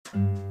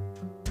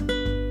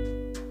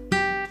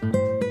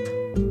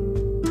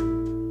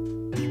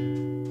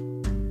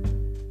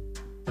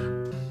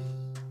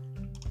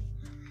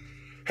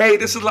Hey,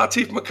 this is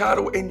Latif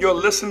Mercado, and you're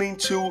listening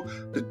to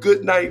the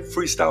Good Night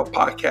Freestyle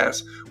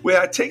Podcast,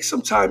 where I take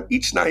some time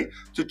each night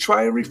to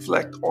try and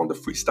reflect on the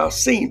freestyle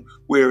scene,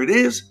 where it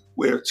is,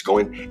 where it's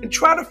going, and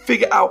try to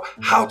figure out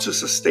how to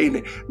sustain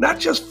it, not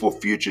just for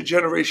future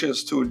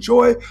generations to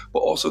enjoy, but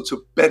also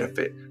to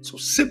benefit. So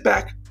sit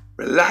back,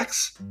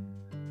 relax,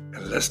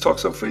 and let's talk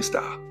some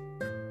freestyle.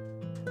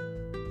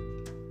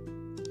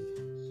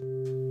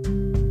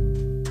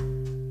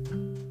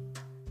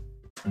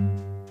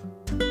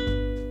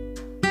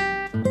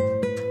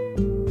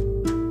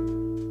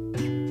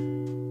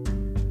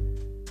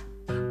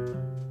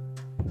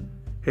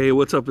 Hey,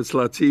 what's up? It's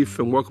Latif,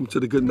 and welcome to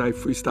the Good Night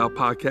Freestyle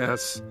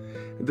Podcast.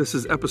 And this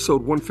is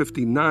episode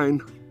 159,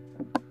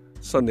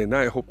 Sunday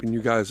night. Hoping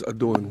you guys are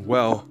doing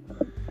well.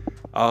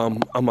 I'm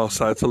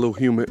outside. It's a little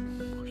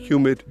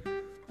humid,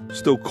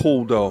 still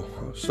cold though,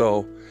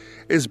 so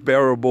it's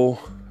bearable.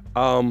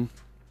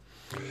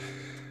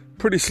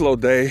 Pretty slow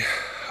day.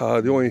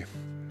 The only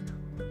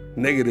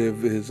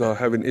negative is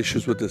having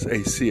issues with this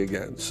AC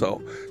again.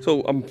 So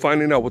I'm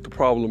finding out what the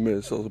problem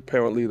is. So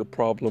apparently the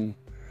problem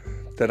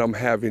that I'm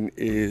having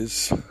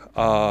is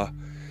the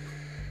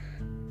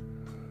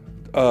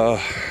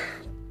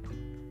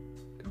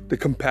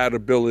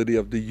compatibility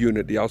of the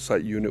unit, the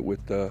outside unit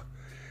with the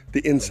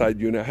inside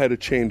unit. I had it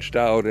changed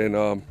out,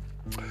 and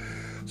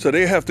so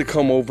they have to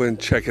come over and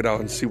check it out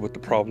and see what the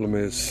problem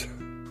is.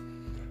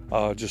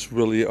 Just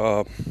really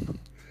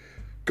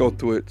go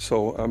through it.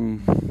 So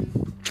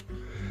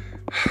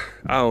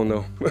I don't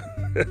know.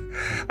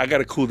 I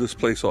gotta cool this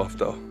place off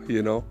though,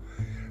 you know.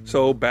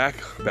 So back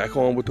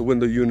on with the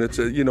window units.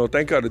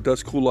 Thank God it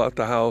does cool out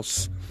the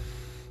house,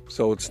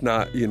 so it's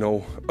not,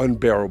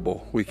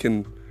 unbearable. We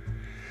can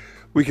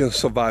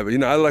survive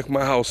it. I like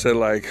my house at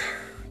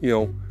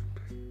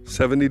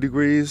 70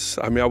 degrees.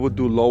 I mean, I would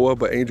do lower,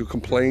 but Angel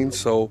complains,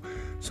 so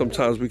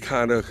sometimes we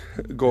kind of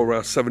go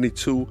around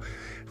 72.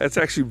 That's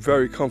actually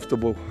very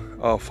comfortable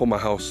for my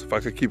house if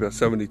I could keep it at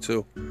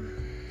 72.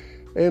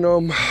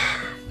 And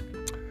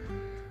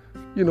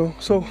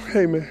so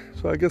hey man,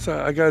 so I guess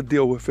I gotta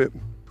deal with it.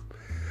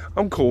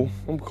 I'm cool.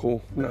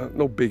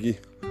 No biggie.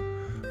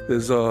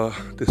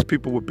 There's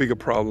people with bigger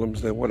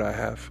problems than what I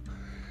have.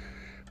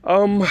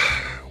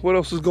 What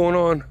else is going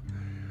on?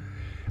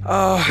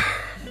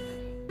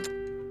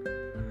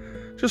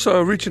 Just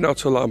reaching out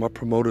to a lot of my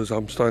promoters.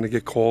 I'm starting to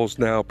get calls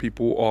now.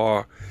 People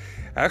are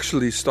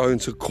actually starting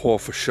to call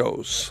for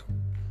shows.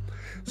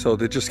 So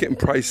they're just getting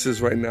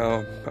prices right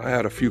now. I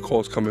had a few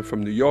calls coming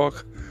from New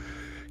York,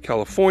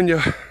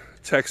 California,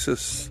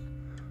 Texas,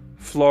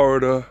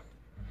 Florida.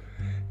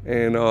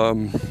 And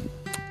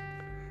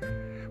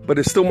but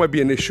it still might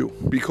be an issue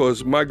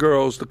because my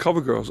girls, the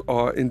cover girls,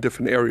 are in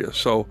different areas.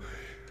 So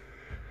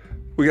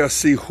we gotta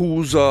see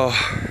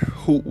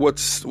what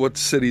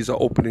cities are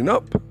opening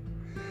up.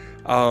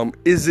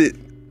 Does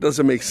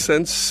it make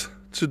sense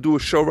to do a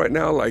show right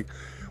now? Like,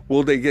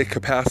 will they get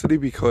capacity?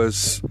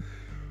 Because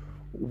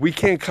we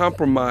can't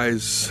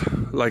compromise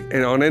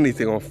on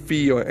anything, on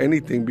fee or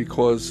anything,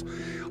 because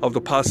of the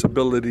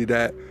possibility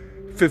that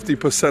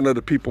 50% of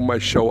the people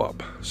might show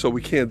up, so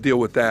we can't deal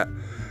with that.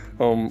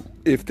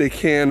 If they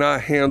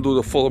cannot handle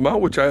the full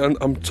amount, which I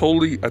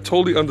totally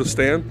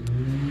understand.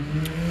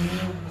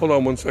 Hold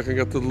on one second, I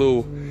got the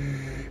little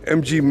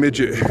MG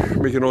midget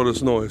making all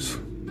this noise.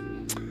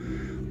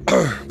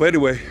 But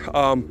anyway,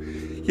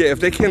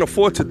 if they can't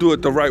afford to do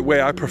it the right way,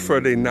 I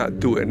prefer they not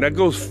do it. And that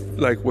goes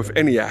with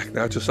any act,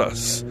 not just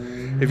us.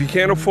 If you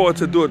can't afford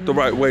to do it the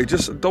right way,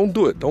 just don't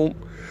do it. Don't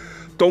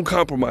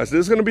compromise.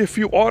 There's gonna be a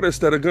few artists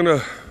that are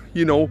gonna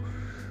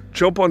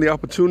jump on the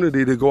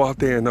opportunity to go out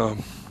there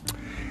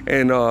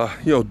and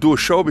do a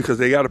show because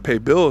they got to pay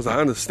bills. I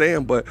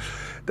understand, but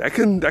that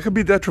could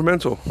be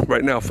detrimental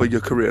right now for your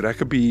career.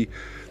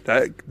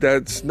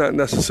 That's not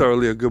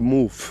necessarily a good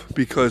move,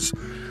 because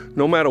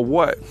no matter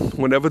what,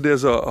 whenever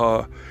there's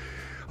a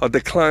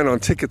decline on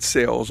ticket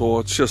sales,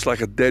 or it's just like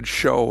a dead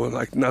show,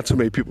 like not too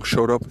many people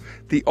showed up,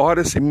 the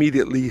artists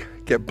immediately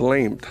get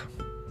blamed.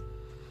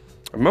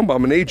 Remember,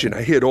 I'm an agent.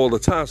 I hear it all the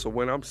time. So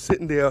when I'm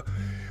sitting there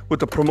with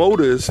the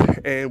promoters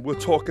and we're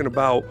talking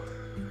about,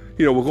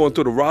 we're going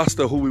through the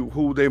roster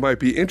who they might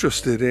be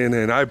interested in,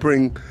 and I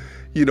bring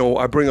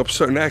up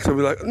certain acts, I'll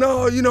be like,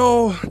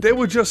 no, they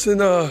were just in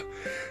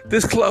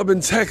this club in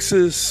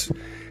Texas,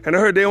 and I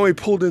heard they only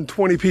pulled in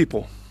 20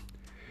 people.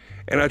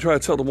 And I try to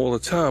tell them all the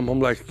time, I'm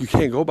like, you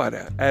can't go by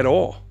that at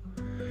all.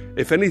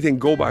 If anything,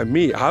 go by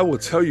me. I will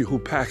tell you who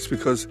packs,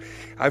 because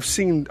I've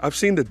seen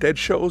the dead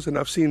shows and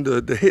I've seen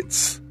the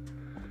hits.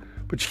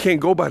 But you can't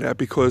go by that,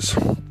 because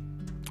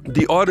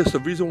the artist, the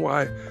reason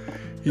why,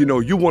 you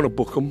want to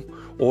book them,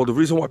 or the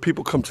reason why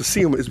people come to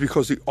see them, is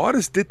because the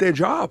artist did their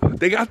job.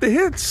 They got the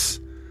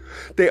hits.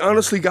 They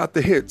honestly got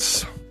the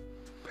hits.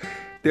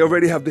 They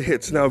already have the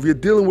hits. Now, if you're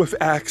dealing with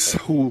acts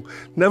who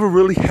never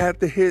really had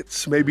the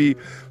hits, maybe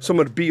some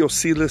of the B or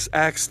C list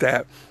acts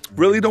that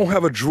really don't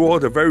have a draw,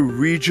 they're very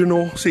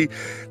regional. See,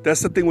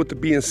 that's the thing with the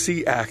B and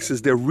C acts,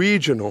 is they're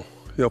regional.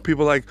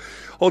 People are like,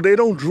 oh, they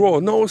don't draw.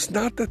 No, it's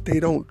not that they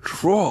don't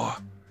draw.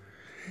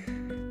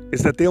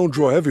 It's that they don't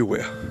draw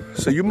everywhere.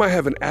 So you might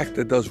have an act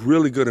that does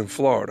really good in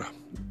Florida.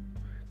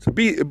 It's a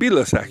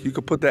B-list act. You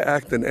could put that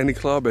act in any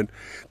club and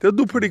they'll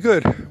do pretty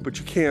good, but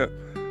you can't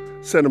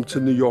send them to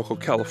New York or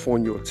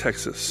California or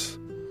Texas.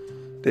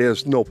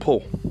 There's no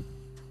pull,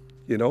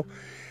 you know?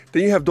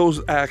 Then you have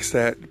those acts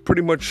that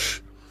pretty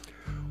much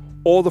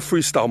all the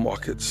freestyle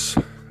markets,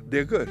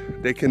 they're good.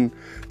 They can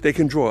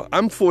draw.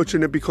 I'm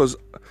fortunate because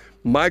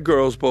my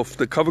girls, both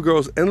the Cover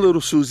Girls and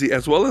Little Susie,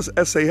 as well as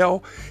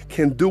SAL,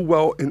 can do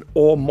well in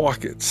all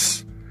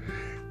markets.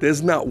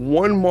 There's not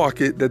one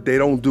market that they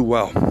don't do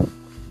well.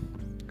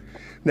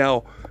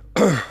 Now,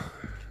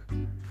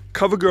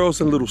 Cover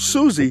Girls and Little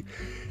Susie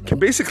can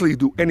basically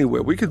do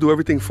anywhere. We could do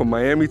everything from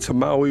Miami to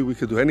Maui. We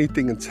could do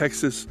anything in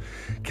Texas,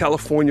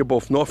 California,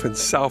 both North and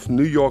South,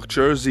 New York,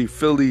 Jersey,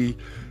 Philly,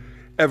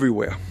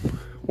 everywhere.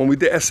 When we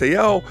did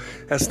SAL,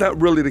 that's not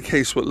really the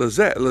case with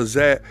Lizette.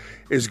 Lizette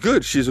is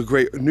good. She's a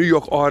great New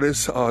York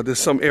artist. There's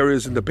some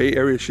areas in the Bay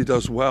Area she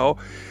does well,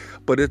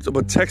 but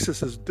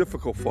Texas is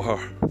difficult for her.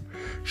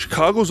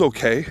 Chicago's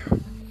okay.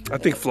 I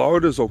think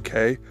Florida's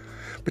okay,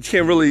 but you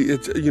can't really.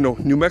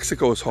 New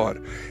Mexico is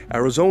hard.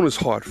 Arizona's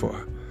hard for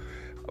her.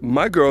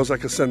 My girls, I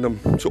can send them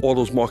to all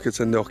those markets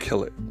and they'll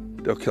kill it.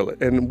 They'll kill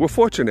it, and we're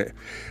fortunate.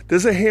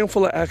 There's a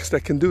handful of acts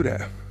that can do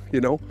that,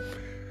 you know.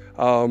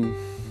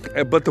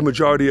 But the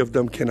majority of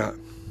them cannot,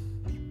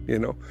 you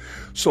know.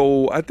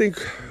 So I think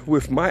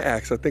with my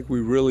acts, I think I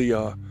really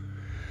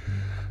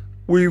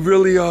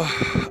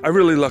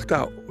lucked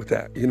out with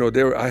that. You know,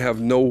 I have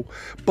no,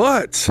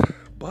 but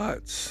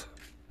let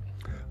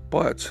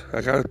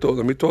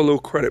me throw a little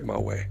credit my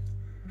way.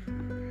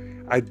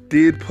 I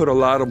did put a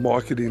lot of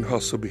marketing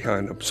hustle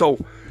behind them. So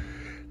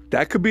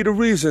that could be the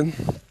reason.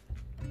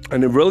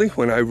 And then really,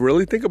 when I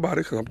really think about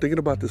it, because I'm thinking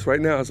about this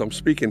right now as I'm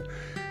speaking,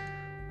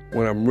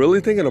 when I'm really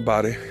thinking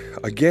about it,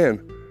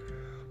 again,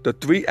 the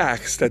 3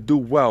 acts that do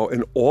well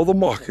in all the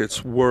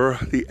markets were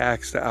the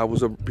acts that I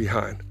was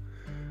behind.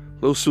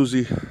 Little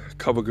Susie,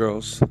 Cover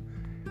Girls,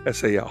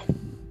 SAL.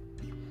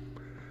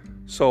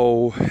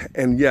 So,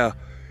 and yeah,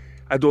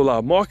 I do a lot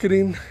of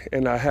marketing,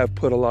 and I have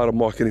put a lot of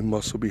marketing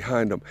muscle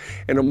behind them.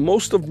 And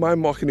most of my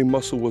marketing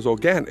muscle was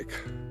organic.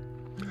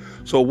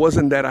 So it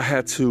wasn't that I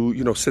had to,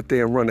 sit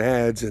there and run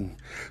ads and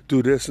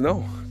do this.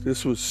 No,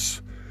 this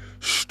was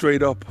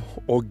straight up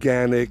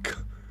organic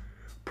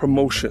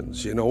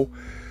promotions,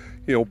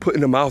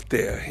 putting them out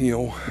there,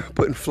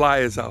 putting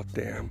flyers out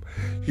there,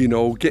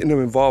 getting them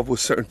involved with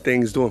certain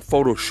things, doing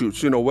photo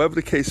shoots, whatever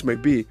the case may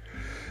be,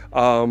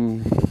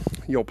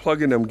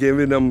 plugging them,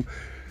 giving them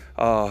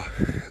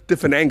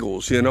different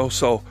angles,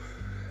 so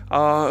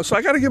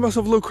I got to give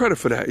myself a little credit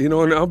for that, and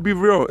I'll be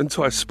real,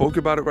 until I spoke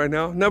about it right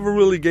now, never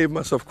really gave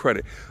myself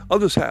credit.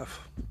 Others have.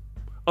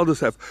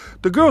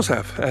 The girls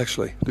have,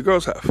 actually. The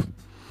girls have.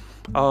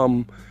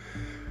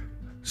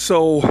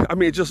 So, I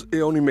mean,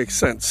 it only makes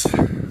sense.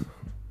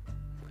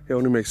 It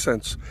only makes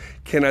sense.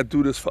 Can I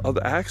do this for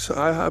other acts?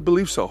 I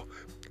believe so.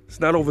 It's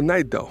not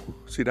overnight, though.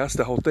 See, that's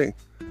the whole thing.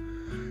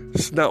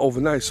 It's not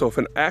overnight. So if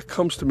an act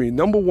comes to me,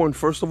 number one,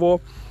 first of all,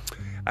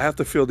 I have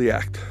to feel the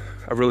act.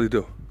 I really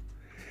do.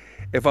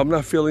 If I'm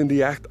not feeling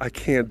the act, I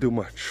can't do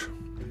much.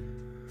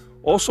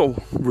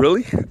 Also,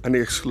 really, I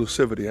need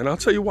exclusivity. And I'll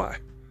tell you why.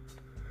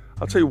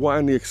 I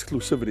need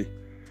exclusivity.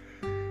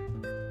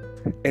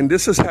 And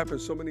this has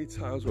happened so many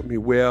times with me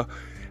where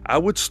I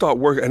would start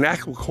working, an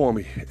act would call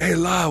me, "Hey,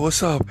 La,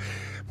 what's up?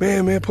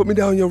 Man, put me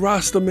down on your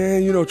roster,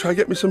 man. Try to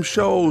get me some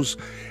shows."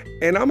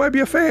 And I might be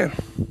a fan.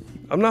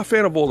 I'm not a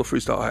fan of all the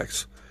freestyle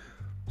acts.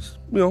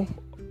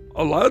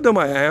 A lot of them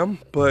I am,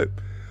 but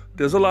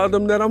there's a lot of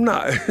them that I'm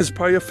not. It's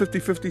probably a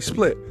 50-50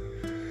 split.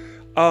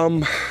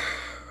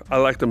 I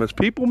like them as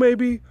people,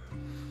 maybe.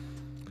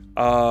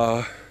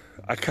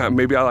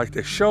 Maybe I like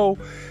their show.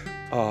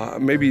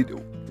 Maybe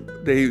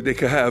they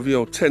could have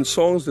 10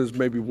 songs. There's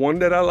maybe one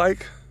that I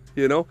like,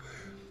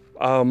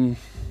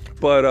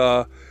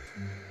 but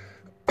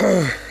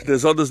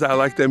there's others that I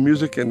like their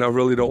music and I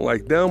really don't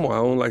like them, or I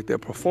don't like their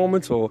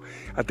performance, or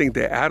I think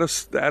the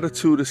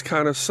attitude is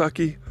kind of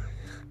sucky,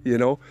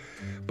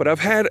 But I've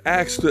had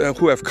acts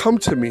who have come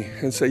to me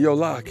and say, "Yo,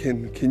 La,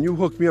 can you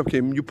hook me up?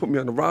 Can you put me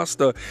on the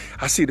roster?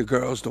 I see the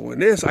girls doing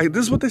this."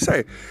 This is what they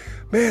say.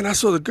 "Man, I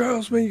saw the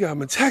girls, man. You got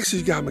them in Texas,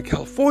 you got them in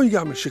California, you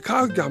got them in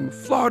Chicago, you got them in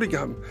Florida, you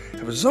got them in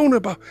Arizona.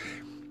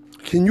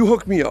 Can you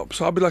hook me up?"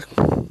 So I'll be like,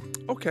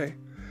 "Okay."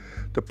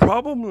 The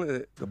problem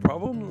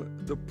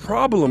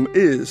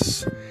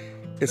is,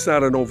 it's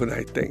not an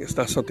overnight thing. It's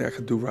not something I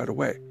can do right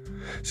away.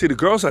 See, the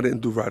girls I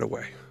didn't do right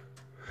away.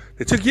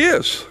 They took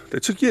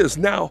years.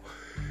 Now,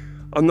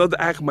 another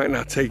act might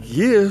not take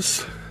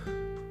years,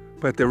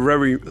 but at the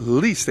very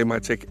least, they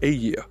might take a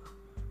year.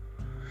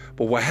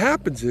 But what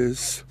happens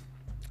is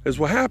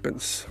what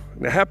happens.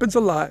 And it happens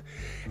a lot.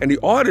 And the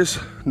artists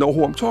know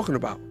who I'm talking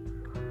about.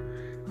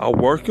 I'll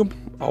work them.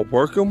 I'll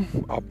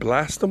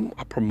blast them.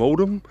 I'll promote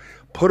them.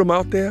 Put them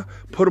out there.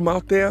 Try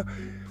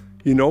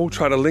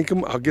to link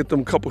them. I'll get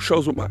them a couple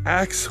shows with my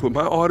acts, with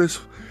my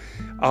artists.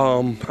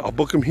 I'll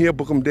book them here,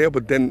 book them there.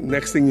 But then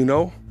next thing you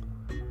know,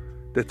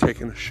 they're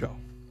taking a show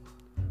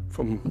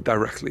from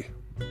directly.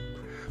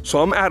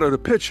 So I'm out of the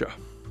picture.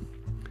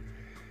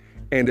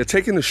 And they're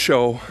taking the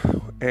show,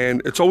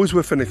 and it's always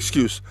with an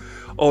excuse.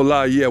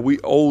 Oh, yeah, we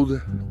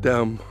owed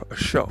them a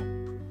show.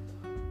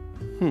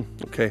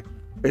 Okay,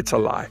 it's a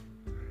lie.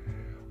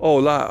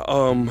 Oh,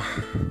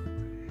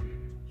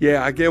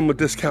 yeah, I gave him a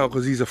discount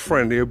because he's a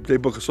friend. They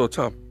book us all the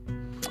time.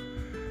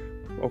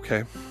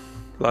 Okay, a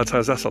lot of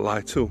times that's a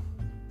lie too.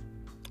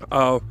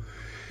 And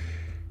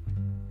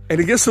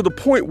it gets to the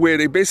point where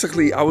they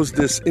basically, I was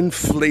this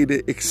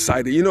inflated,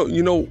 excited. You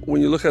know, when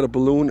you look at a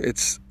balloon,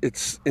 it's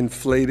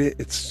inflated.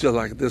 It's just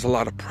like there's a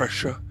lot of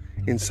pressure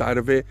inside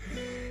of it.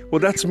 Well,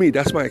 that's me.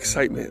 That's my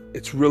excitement.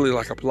 It's really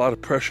like a lot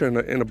of pressure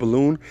in a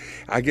balloon.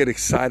 I get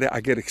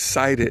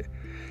excited.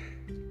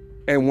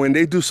 And when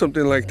they do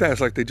something like that,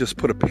 it's like they just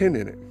put a pin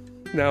in it.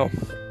 Now,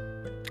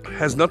 it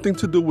has nothing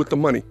to do with the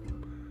money.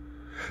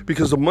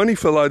 Because the money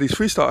for a lot of these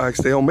freestyle acts,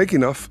 they don't make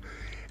enough.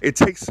 It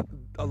takes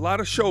a lot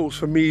of shows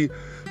for me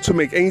to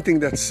make anything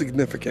that's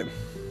significant.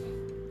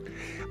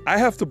 I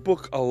have to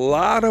book a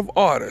lot of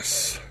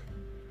artists.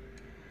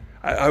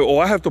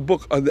 I have to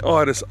book an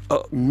artist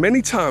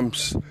many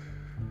times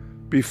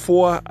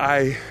before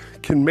I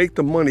can make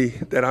the money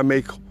that I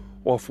make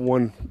off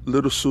one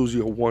Little Susie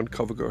or one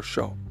CoverGirl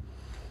show.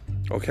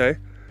 Okay?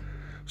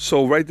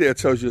 So right there it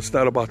tells you it's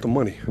not about the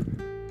money.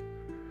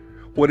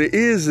 What it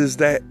is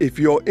that if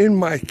you're in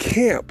my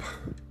camp,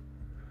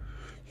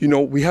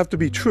 we have to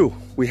be true.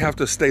 We have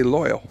to stay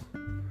loyal.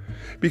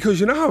 Because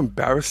you know how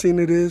embarrassing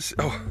it is?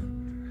 Oh,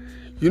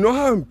 you know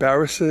how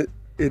embarrassing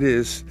it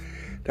is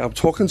that I'm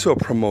talking to a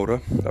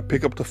promoter. I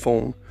pick up the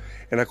phone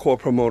and I call a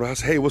promoter. I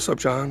say, hey, what's up,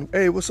 John?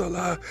 Hey, what's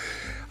up?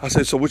 I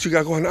said, so what you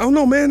got going on? Oh,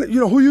 no, man.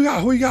 Who you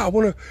got? I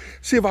want to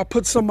see if I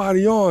put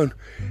somebody on.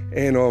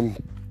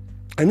 And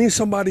I need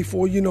somebody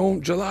for,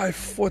 July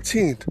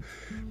 14th.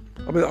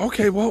 I'll be like,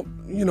 okay, well,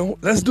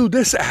 let's do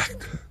this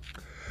act.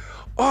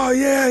 Oh,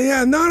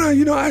 yeah. No,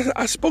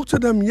 I spoke to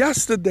them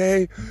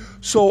yesterday,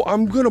 so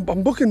I'm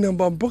booking them,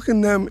 but I'm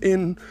booking them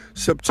in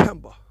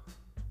September.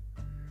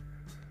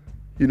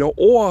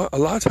 Or a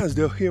lot of times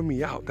they'll hear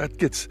me out.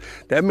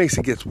 That makes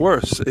it get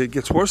worse. It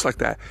gets worse like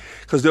that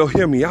because they'll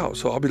hear me out.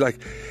 So I'll be like,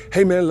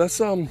 hey, man, why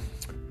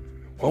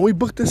don't we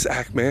book this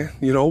act, man?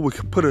 We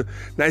could put a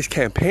nice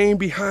campaign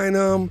behind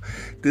them.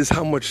 This is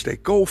how much they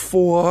go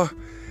for.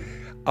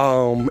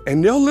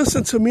 And they'll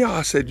listen to me.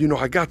 I said,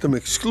 I got them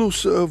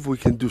exclusive. We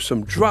can do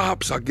some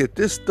drops. I'll get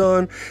this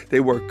done.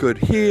 They work good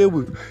here.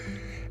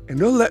 And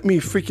they'll let me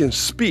freaking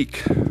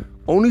speak,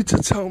 only to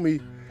tell me,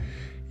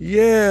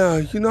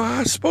 yeah,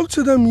 I spoke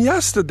to them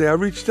yesterday. I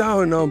reached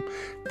out and I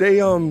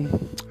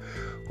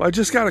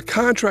just got a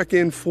contract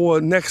in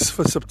for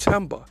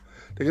September.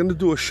 They're gonna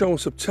do a show in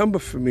September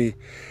for me.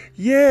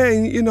 Yeah,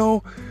 and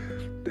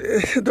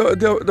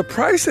the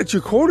price that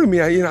you quoted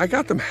me, I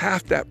got them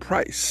half that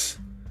price.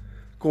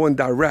 Going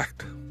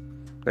direct.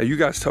 Now you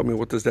guys tell me,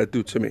 what does that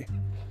do to me?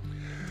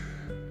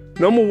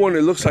 Number one,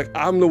 it looks like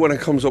I'm the one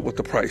that comes up with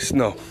the price.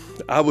 No,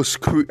 I was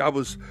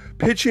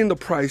pitching the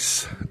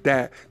price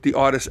that the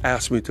artist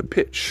asked me to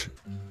pitch.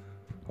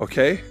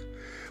 Okay?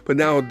 But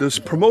now this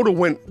promoter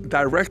went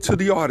direct to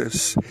the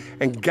artist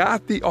and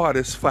got the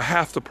artist for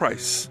half the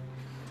price.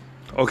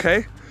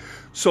 Okay?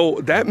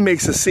 So that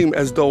makes it seem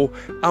as though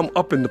I'm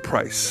upping the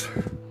price.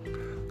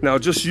 Now,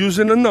 just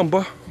using a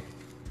number,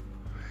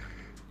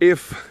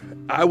 if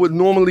I would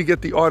normally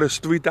get the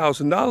artist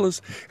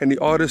 $3,000 and the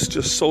artist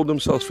just sold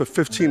themselves for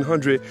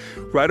 $1,500,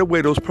 right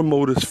away those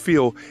promoters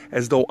feel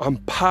as though I'm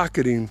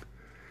pocketing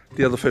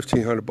the other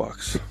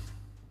 $1,500.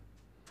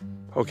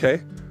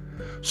 Okay?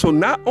 So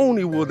not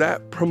only will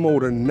that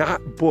promoter not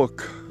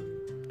book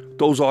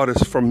those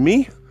artists from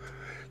me,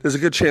 there's a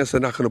good chance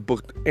they're not going to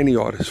book any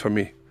artists from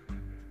me.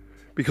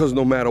 Because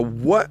no matter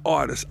what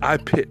artist I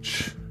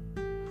pitch,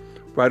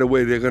 right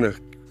away they're going to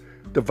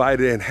divide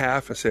it in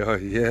half and say, oh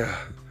yeah,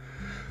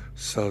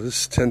 so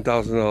this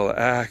 $10,000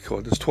 act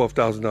or this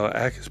 $12,000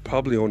 act is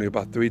probably only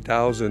about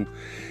 $3,000,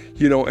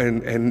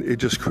 and it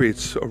just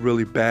creates a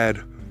really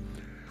bad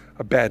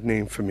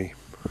name for me.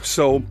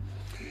 So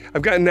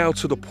I've gotten now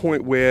to the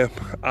point where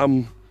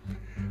I'm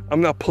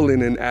not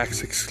pulling in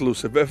acts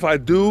exclusive. If I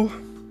do,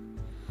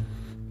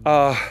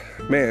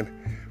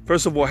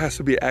 first of all, it has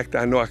to be an act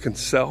that I know I can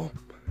sell.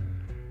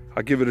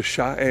 I'll give it a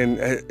shot,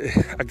 and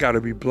I gotta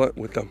be blunt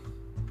with them.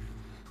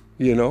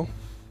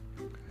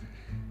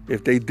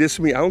 If they diss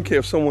me, I don't care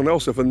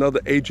if another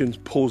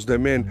agent pulls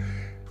them in,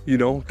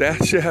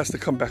 that shit has to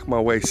come back my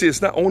way. See,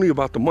 it's not only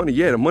about the money.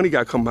 Yeah, the money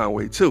got to come my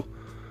way too.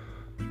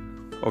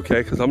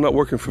 Okay, because I'm not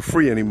working for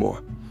free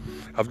anymore.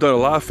 I've done a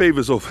lot of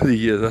favors over the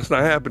years. That's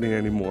not happening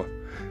anymore.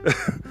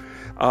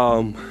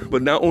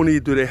 But not only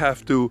do they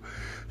have to,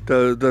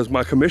 does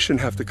my commission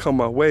have to come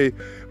my way,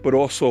 but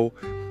also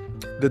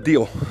the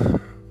deal.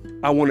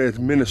 I want to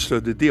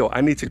administer the deal.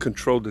 I need to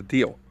control the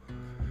deal.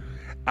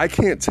 I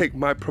can't take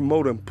my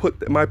promoter and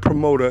put my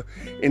promoter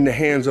in the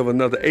hands of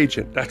another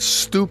agent. That's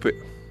stupid.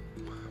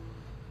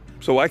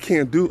 So I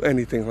can't do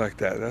anything like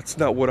that. That's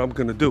not what I'm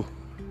going to do.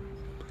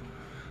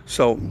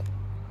 So,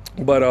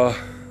 but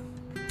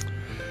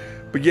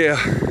yeah,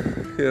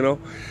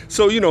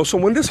 So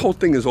when this whole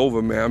thing is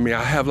over, man, I mean,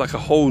 I have like a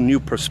whole new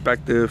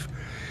perspective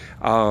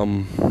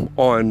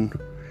on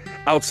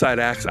outside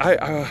acts.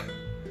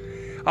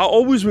 I'll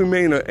always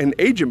remain an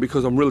agent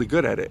because I'm really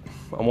good at it.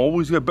 I'm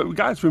always good. But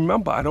guys,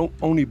 remember, I don't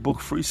only book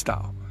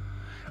freestyle.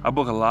 I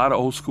book a lot of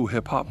old school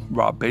hip hop,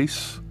 Rob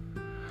Bass,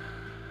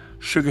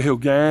 Sugar Hill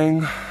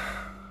Gang,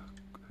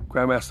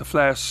 Grandmaster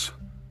Flash,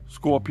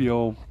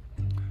 Scorpio,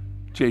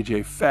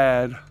 JJ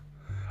Fad.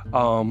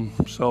 And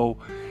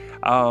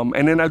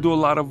then I do a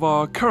lot of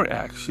current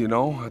acts.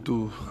 I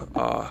do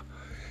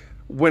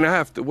when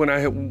I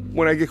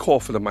get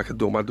called for them, I can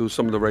do them. I do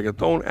some of the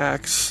reggaeton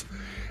acts.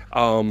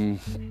 Also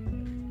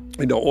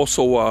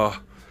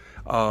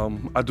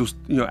I do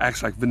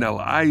acts like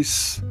Vanilla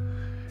Ice,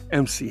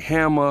 MC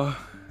Hammer.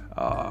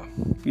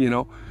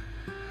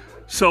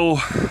 So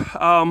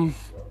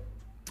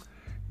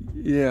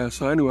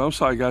anyway, I'm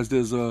sorry, guys.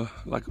 There's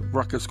like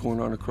ruckus going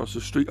on across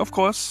the street. Of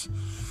course,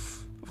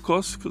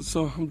 because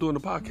I'm doing the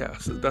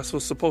podcast. That's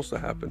what's supposed to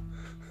happen.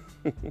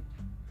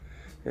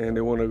 And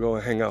they want to go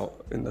and hang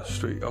out in the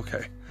street.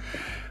 Okay.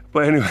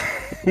 But anyway,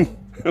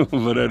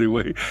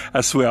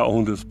 I swear I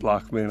own this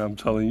block, man. I'm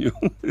telling you.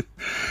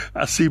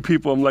 I see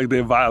people, I'm like,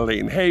 they're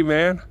violating. Hey,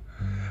 man,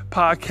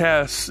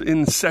 podcast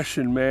in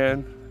session,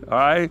 man. All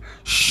right?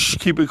 Shh,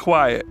 keep it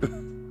quiet.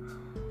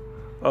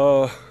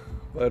 But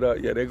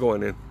they're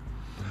going in.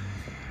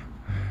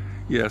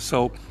 Yeah,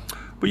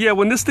 but yeah,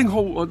 when this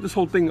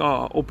whole thing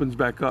opens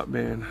back up,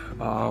 man,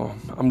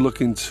 I'm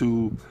looking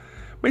to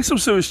make some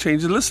serious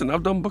changes. Listen,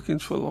 I've done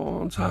bookings for a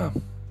long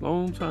time.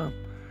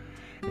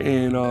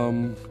 And,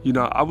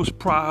 I was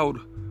proud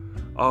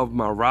of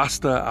my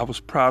roster. I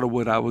was proud of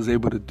what I was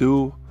able to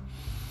do.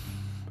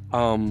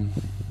 But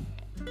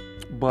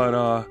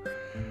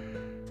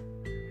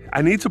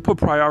I need to put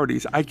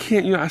priorities. I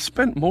can't, I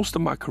spent most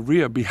of my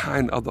career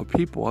behind other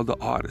people, other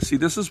artists. See,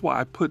 this is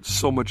why I put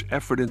so much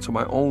effort into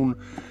my own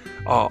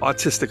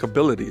artistic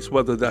abilities,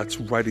 whether that's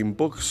writing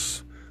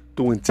books,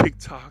 doing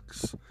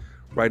TikToks,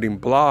 writing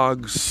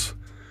blogs,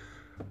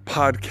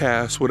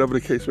 podcasts, whatever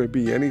the case may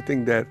be,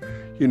 anything that,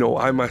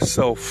 I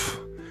myself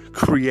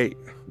create.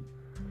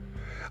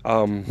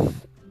 I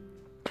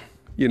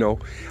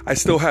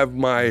still have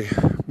my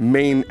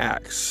main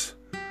acts,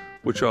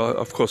 which are,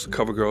 of course, the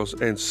Cover Girls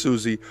and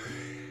Susie,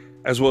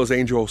 as well as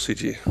Angel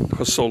OCG,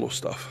 her solo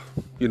stuff,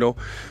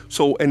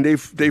 So, and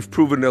they've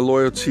proven their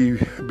loyalty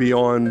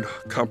beyond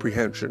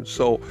comprehension.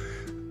 So,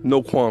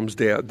 no qualms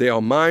there. They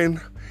are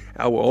mine.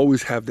 I will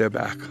always have their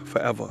back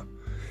forever.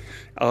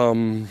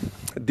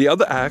 The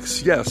other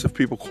acts, yes, if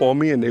people call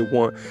me and they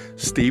want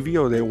Stevie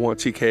or they want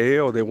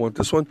TKA or they want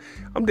this one,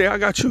 I'm there. I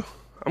got you.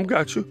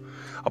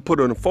 I'll put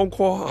on a phone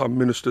call. I'll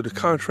minister the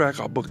contract.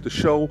 I'll book the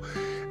show,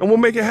 and we'll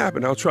make it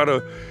happen. I'll try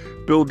to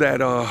build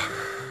that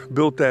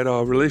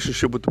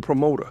relationship with the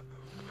promoter,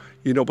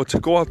 But to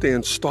go out there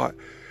and start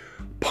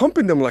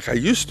pumping them like I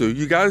used to,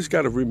 you guys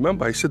got to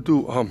remember, I used to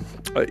do an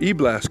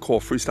e-blast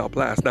called Freestyle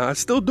Blast. Now I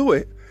still do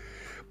it,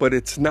 but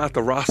it's not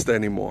the roster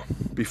anymore.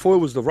 Before it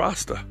was the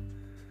roster.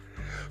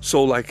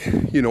 So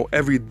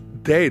every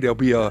day there'll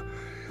be a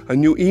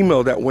new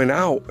email that went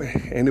out,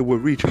 and it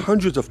would reach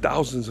hundreds of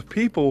thousands of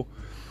people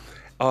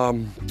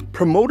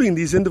promoting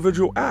these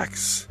individual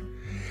acts.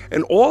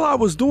 And I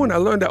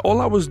learned that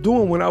all I was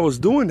doing when I was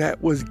doing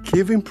that was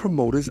giving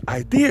promoters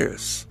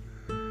ideas,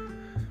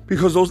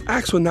 because those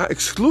acts were not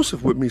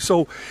exclusive with me.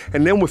 So,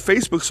 and then with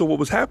Facebook, so what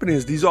was happening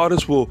is these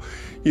artists will,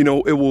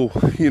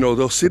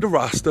 they'll see the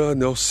roster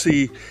and they'll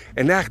see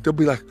an act. They'll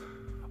be like,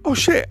 oh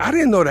shit, I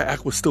didn't know that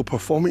act was still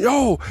performing.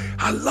 Yo,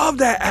 I love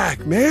that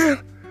act, man.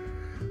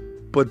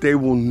 But they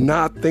will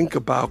not think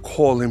about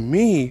calling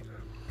me,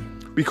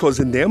 because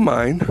in their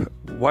mind,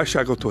 why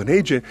should I go to an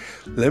agent?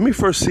 Let me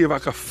first see if I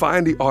can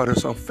find the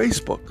artist on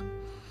Facebook.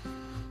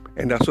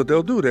 And that's what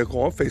they'll do. They'll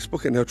go on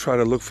Facebook and they'll try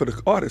to look for the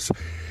artist.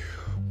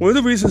 One of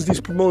the reasons these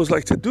promoters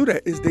like to do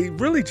that is they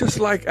really just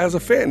like, as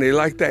a fan, they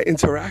like that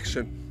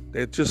interaction.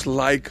 They're just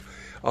like,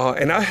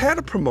 and I had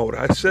a promoter.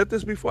 I said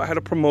this before. I had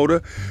a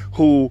promoter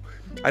who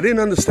I didn't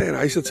understand.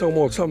 I used to tell him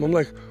all the time, I'm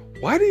like,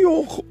 why do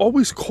you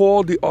always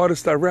call the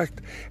artist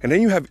direct and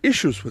then you have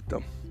issues with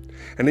them?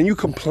 And then you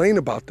complain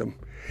about them.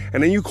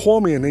 And then you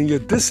call me and then you're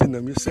dissing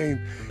them. You're saying,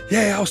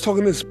 yeah, I was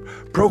talking to this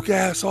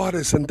broke-ass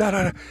artist and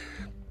da-da-da.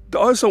 The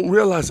artists don't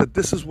realize that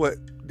this is what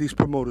these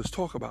promoters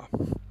talk about.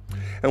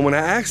 And when I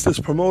asked this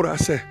promoter, I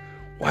said,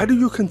 why do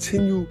you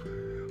continue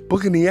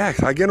booking the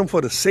acts? I get them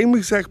for the same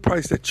exact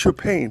price that you're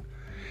paying.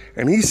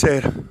 And he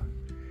said,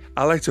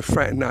 I like to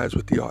fraternize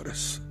with the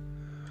artists.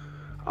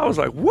 I was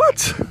like,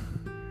 what?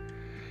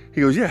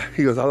 He goes, yeah.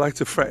 He goes, I like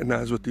to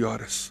fraternize with the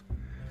artists.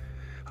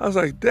 I was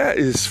like, that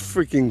is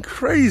freaking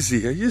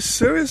crazy. Are you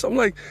serious? I'm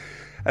like,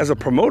 as a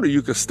promoter,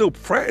 you can still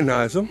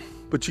fraternize them,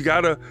 but you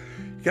gotta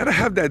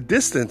have that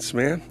distance,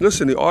 man.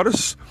 Listen, the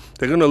artists,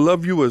 they're gonna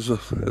love you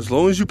as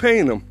long as you're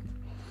paying them.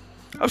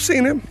 I've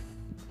seen it.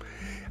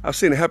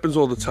 It happens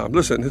all the time.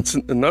 Listen,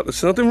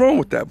 it's nothing wrong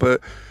with that,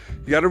 but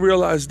you gotta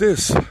realize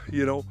this,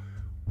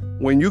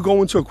 when you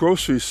go into a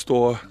grocery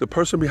store, the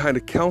person behind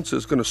the counter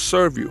is gonna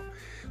serve you.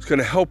 It's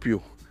gonna help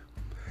you.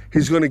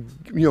 He's going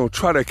to,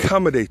 try to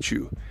accommodate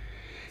you.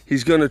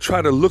 He's going to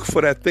try to look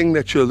for that thing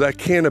that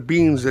can of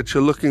beans that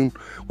you're looking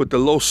with the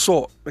low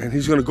salt. And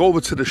he's going to go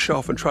over to the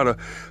shelf and try to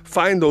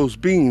find those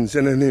beans.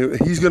 And then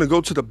he's going to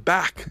go to the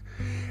back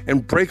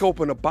and break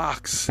open a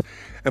box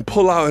and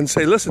pull out and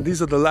say, listen,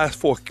 these are the last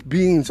 4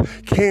 beans,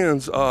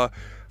 cans. I'll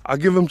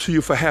give them to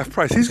you for half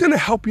price. He's going to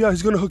help you out.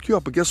 He's going to hook you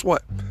up. But guess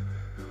what?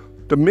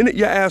 The minute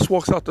your ass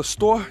walks out the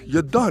store,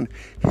 you're done.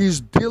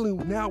 He's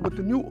dealing now with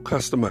the new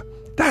customer.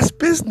 That's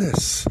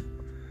business.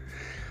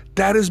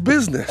 That is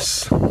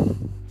business.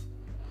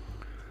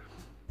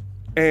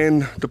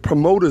 And the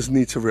promoters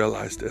need to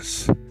realize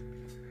this.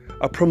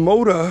 A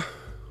promoter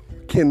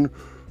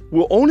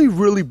will only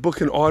really book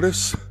an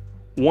artist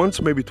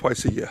once, maybe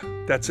twice a year.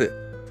 That's it.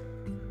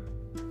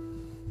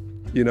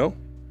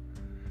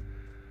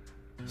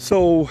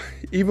 So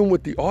even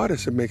with the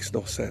artist, it makes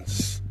no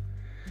sense.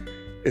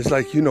 It's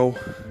like,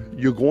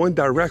 you're going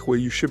direct where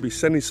you should be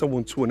sending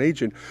someone to an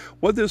agent,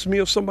 whether it's me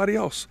or somebody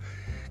else.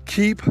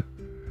 Keep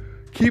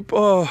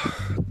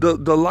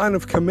the line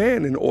of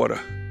command in order.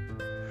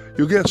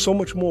 You'll get so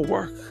much more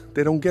work.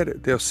 They don't get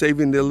it. They're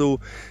saving their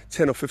little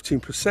 10 or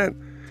 15%.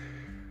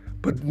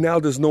 But now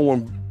there's no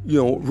one,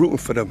 rooting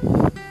for them.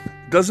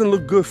 It doesn't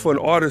look good for an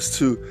artist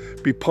to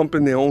be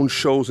pumping their own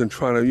shows and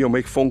trying to,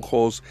 make phone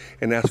calls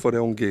and ask for their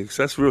own gigs.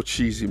 That's real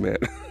cheesy, man.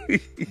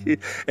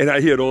 And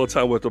I hear it all the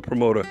time with the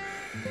promoter.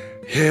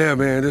 Yeah,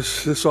 man,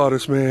 this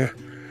artist, man,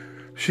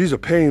 she's a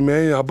pain,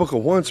 man. I book her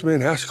once,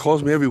 man. She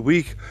calls me every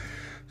week,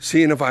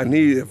 seeing if I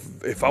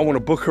want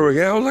to book her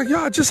again. I was like,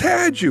 I just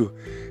had you.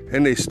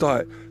 And they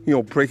start,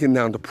 breaking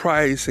down the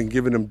price and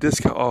giving them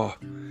discount. Oh,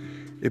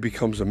 it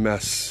becomes a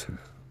mess.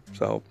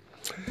 So,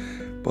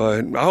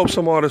 but I hope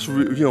some artists,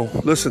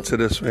 listen to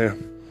this,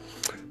 man.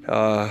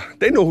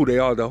 They know who they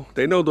are, though.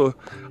 They know a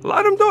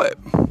lot of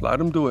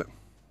them do it.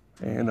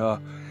 And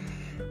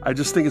I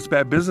just think it's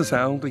bad business. I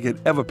don't think it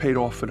ever paid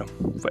off for them,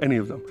 for any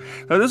of them.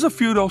 Now, there's a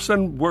few they'll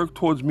send work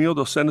towards me, or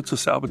they'll send it to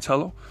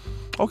Salvatello.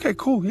 Okay,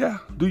 cool. Yeah,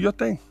 do your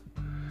thing.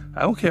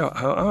 I don't care.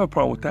 I don't have a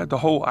problem with that. The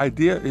whole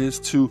idea is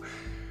to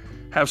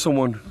have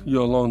someone,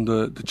 along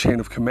the chain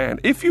of command.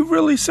 If you're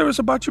really serious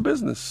about your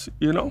business,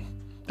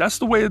 that's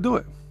the way to do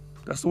it.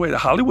 That's the way that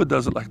Hollywood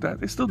does it like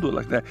that. They still do it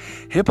like that.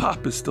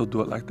 Hip-hoppers still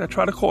do it like that.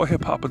 Try to call a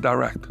hip-hopper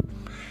direct.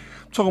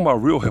 I'm talking about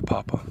real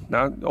hip-hopper,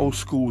 not old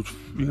school,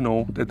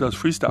 that does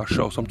freestyle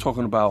shows. I'm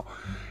talking about,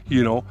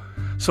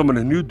 some of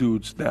the new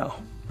dudes now,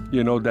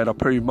 that are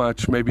pretty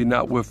much maybe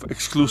not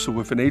exclusive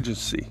with an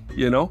agency,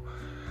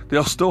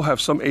 They'll still have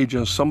some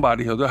agent,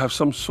 somebody, or they'll have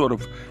some sort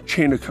of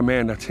chain of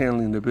command that's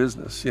handling the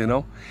business,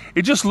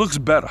 It just looks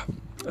better.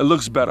 It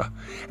looks better.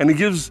 And it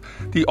gives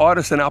the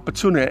artist an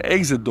opportunity, an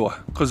exit door.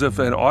 Because if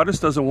an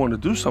artist doesn't want to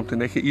do something,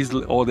 they can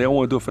easily, or they don't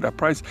want to do it for that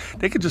price,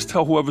 they could just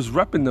tell whoever's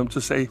repping them to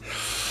say,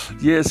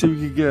 yeah, see, we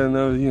could get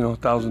another,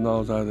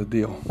 $1,000 out of the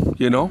deal,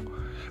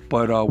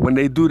 But when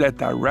they do that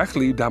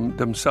directly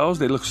themselves,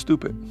 they look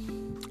stupid.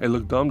 They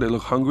look dumb. They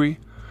look hungry.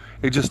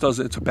 It just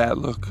doesn't. It's a bad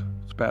look.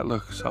 It's a bad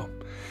look. So.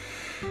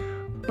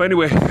 But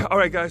anyway, all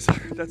right, guys,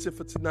 that's it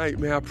for tonight,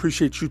 man. I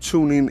appreciate you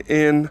tuning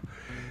in.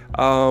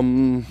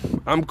 I'm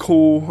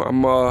cool.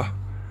 I'm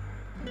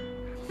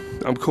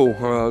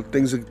cool.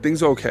 Things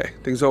are okay.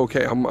 Things are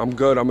okay. I'm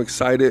good. I'm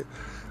excited.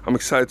 I'm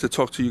excited to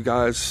talk to you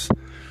guys.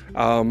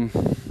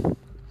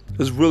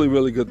 It's really,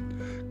 really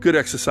good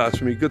exercise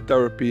for me. Good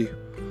therapy.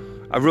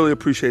 I really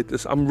appreciate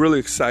this. I'm really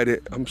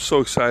excited. I'm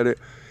so excited.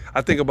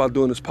 I think about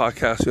doing this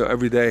podcast,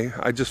 every day.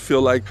 I just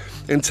feel like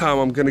in time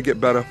I'm gonna get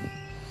better.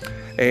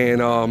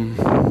 And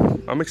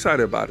I'm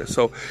excited about it.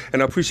 So,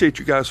 and I appreciate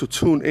you guys who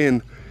tune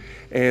in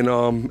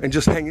and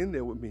just hang in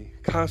there with me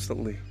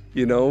constantly,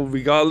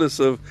 regardless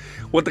of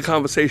what the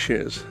conversation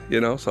is,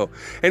 So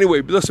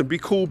anyway, listen, be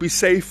cool, be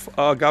safe.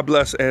 God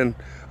bless. And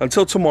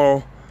until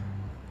tomorrow,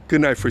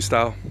 good night,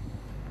 freestyle.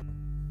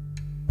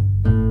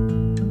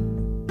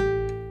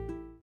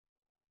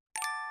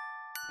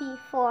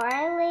 Before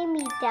I lay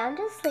me down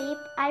to sleep,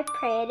 I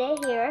pray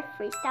to hear a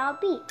freestyle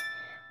beat.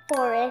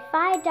 For if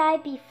I die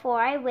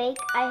before I wake,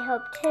 I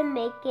hope to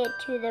make it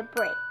to the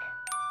break.